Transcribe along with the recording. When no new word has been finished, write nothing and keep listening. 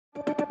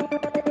Hi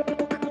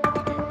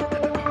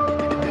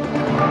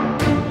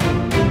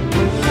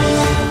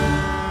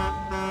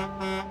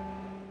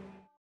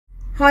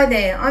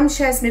there, I'm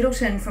Sharon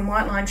Middleton from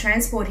White Line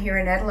Transport here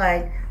in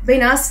Adelaide. I've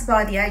been asked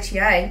by the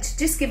ATA to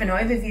just give an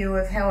overview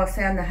of how I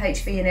found the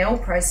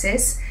HVNL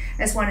process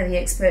as one of the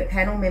expert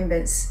panel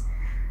members.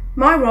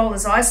 My role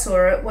as I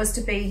saw it was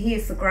to be here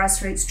for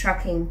grassroots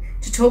trucking,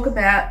 to talk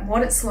about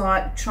what it's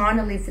like trying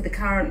to live with the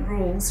current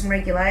rules and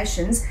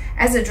regulations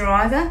as a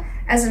driver,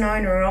 as an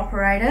owner and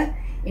operator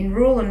in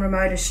rural and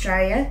remote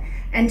Australia,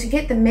 and to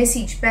get the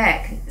message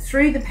back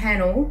through the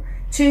panel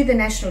to the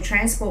National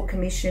Transport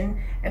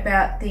Commission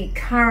about the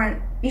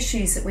current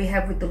issues that we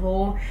have with the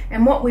law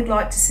and what we'd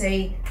like to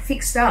see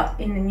fixed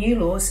up in the new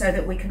law so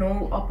that we can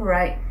all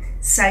operate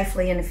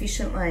safely and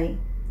efficiently.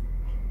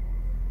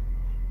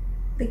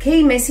 The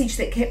key message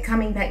that kept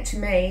coming back to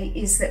me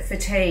is that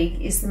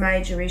fatigue is the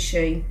major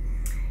issue.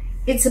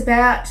 It's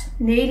about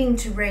needing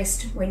to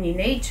rest when you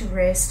need to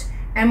rest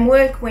and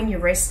work when you're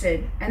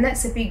rested, and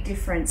that's a big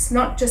difference,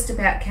 not just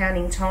about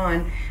counting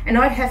time. And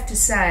I'd have to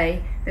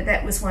say that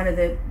that was one of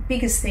the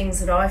biggest things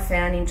that I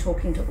found in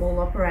talking to all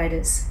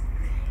operators.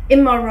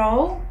 In my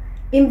role,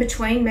 in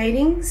between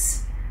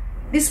meetings,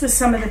 this was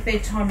some of the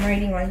bedtime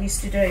reading I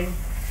used to do.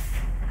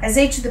 As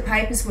each of the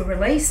papers were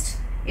released,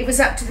 it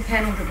was up to the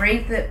panel to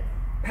read the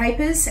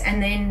papers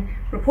and then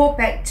report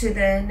back to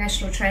the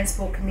National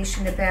Transport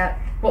Commission about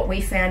what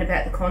we found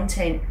about the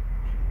content.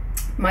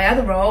 My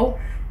other role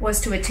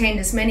was to attend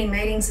as many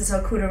meetings as I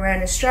could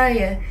around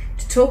Australia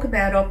to talk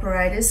about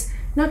operators,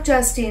 not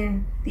just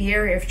in the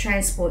area of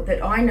transport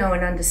that I know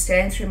and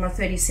understand through my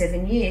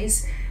 37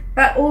 years,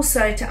 but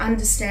also to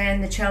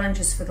understand the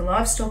challenges for the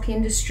livestock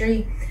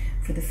industry,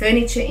 for the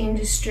furniture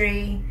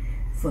industry,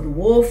 for the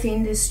wharf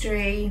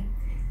industry,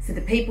 for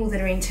the people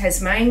that are in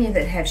Tasmania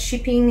that have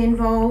shipping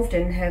involved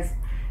and have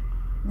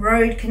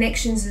road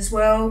connections as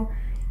well.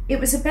 It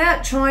was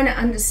about trying to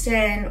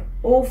understand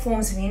all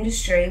forms of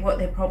industry, what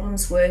their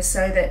problems were,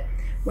 so that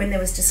when there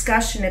was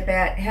discussion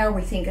about how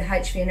we think a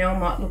HVNL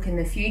might look in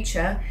the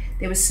future,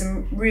 there was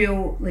some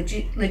real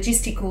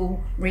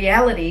logistical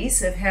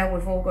realities of how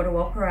we've all got to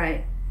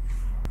operate.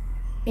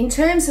 In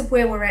terms of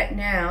where we're at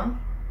now,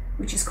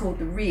 which is called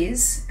the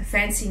RIS, a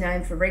fancy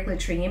name for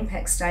Regulatory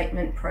Impact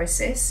Statement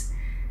process,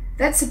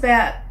 that's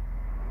about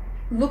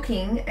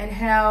looking at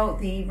how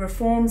the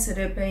reforms that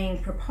are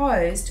being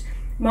proposed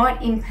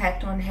might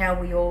impact on how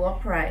we all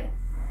operate.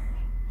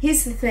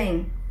 Here's the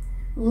thing,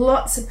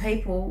 lots of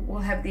people will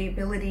have the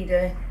ability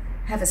to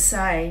have a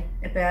say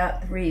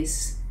about the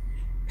RIS.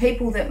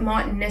 People that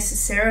mightn't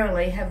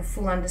necessarily have a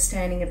full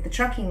understanding of the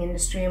trucking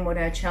industry and what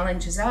our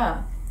challenges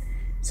are.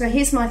 So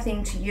here's my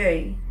thing to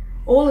you.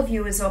 All of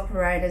you as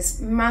operators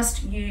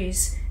must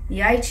use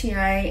the ATA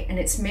and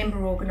its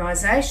member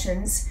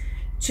organisations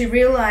to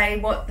relay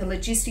what the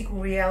logistical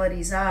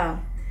realities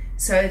are,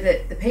 so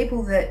that the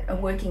people that are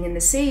working in the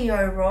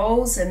CEO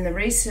roles and the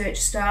research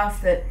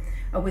staff that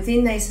are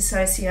within these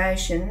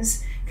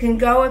associations can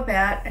go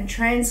about and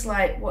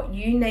translate what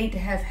you need to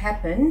have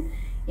happen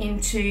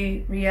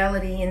into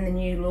reality in the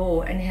new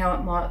law and how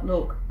it might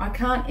look. I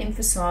can't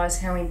emphasise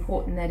how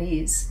important that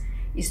is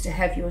to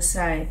have your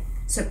say.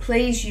 So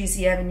please use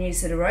the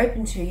avenues that are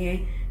open to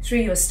you through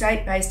your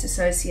state-based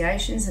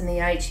associations and the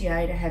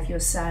ATA to have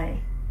your say.